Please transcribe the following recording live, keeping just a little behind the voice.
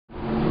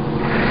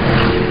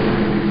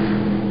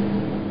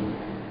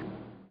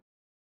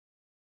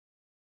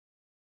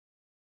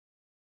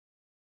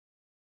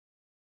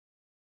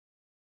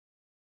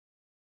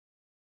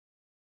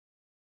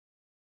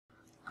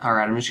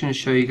Alright, I'm just going to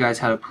show you guys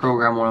how to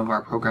program one of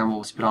our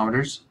programmable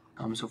speedometers.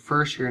 So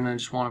first you're going to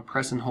just want to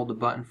press and hold the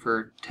button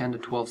for 10 to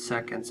 12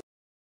 seconds.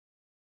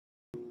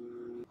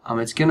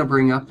 It's going to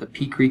bring up the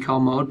peak recall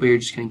mode, but you're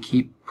just going to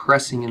keep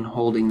pressing and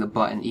holding the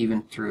button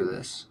even through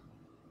this.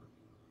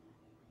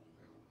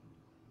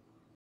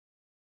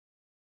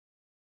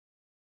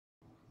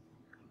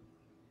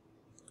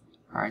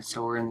 Alright,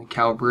 so we're in the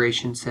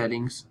calibration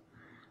settings.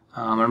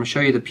 I'm going to show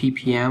you the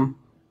PPM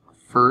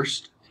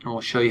first, and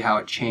we'll show you how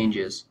it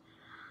changes.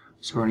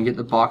 So we're going to get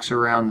the box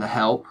around the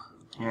help.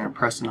 You're going to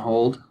press and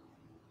hold.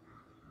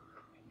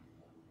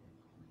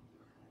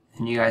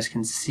 And you guys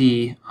can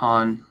see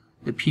on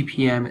the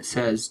PPM it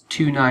says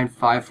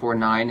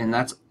 29549, and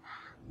that's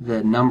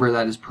the number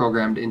that is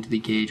programmed into the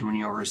gauge when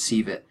you'll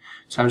receive it.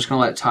 So I'm just going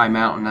to let it time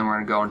out, and then we're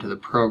going to go into the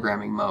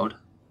programming mode.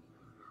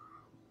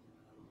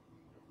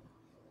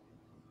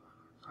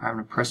 I'm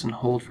going to press and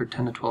hold for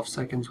 10 to 12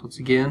 seconds once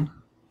again.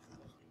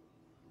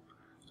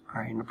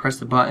 Alright, I'm going to press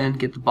the button,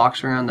 get the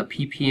box around the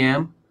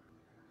PPM,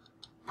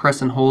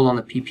 press and hold on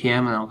the PPM,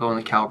 and I'll go in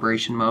the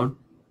calibration mode.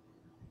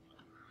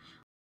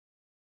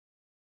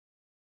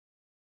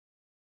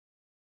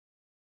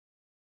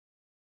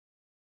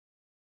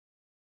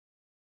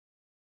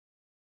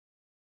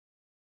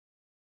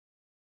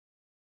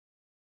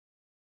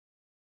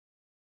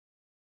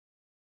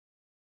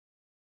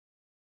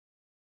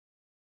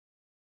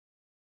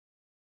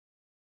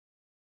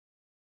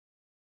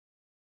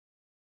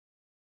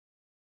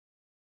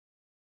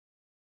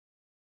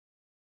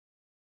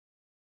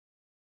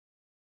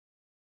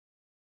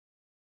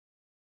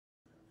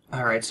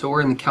 Alright, so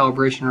we're in the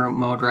calibration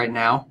mode right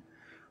now.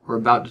 We're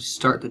about to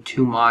start the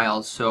 2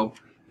 miles. So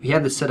we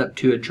have this set up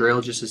to a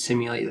drill just to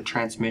simulate the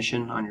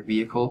transmission on your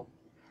vehicle.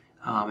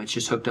 It's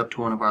just hooked up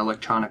to one of our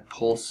electronic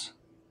pulse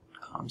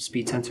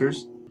speed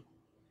sensors.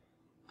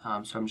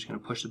 So I'm just going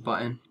to push the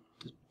button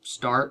to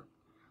start.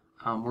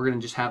 We're going to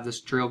just have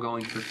this drill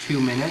going for 2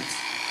 minutes.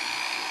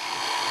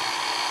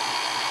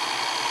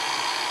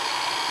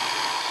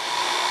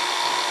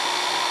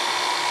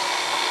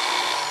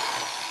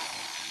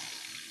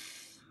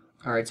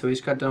 Alright, so we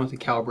just got done with the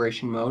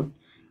calibration mode.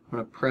 I'm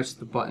going to press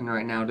the button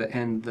right now to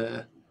end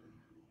the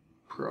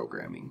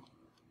programming.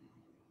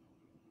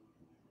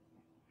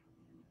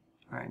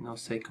 Alright, and I'll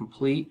say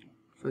complete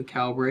for the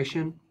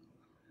calibration,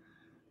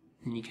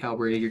 and you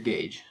calibrated your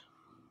gauge.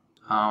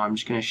 I'm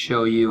just going to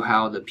show you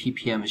how the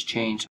PPM has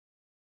changed.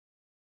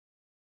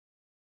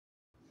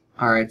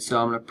 Alright, so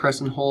I'm going to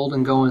press and hold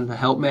and go into the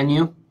help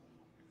menu.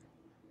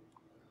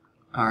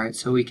 Alright,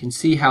 so we can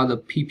see how the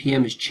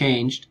PPM has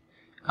changed.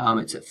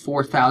 It's at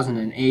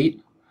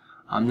 4008.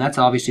 That's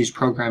obviously just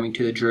programming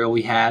to the drill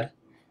we had.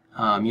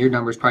 Your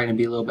number is probably going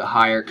to be a little bit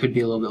higher, could be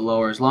a little bit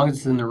lower. As long as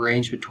it's in the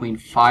range between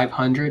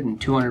 500 and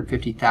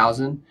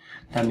 250,000,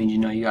 that means you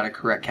know you got a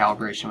correct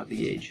calibration with the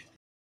gauge.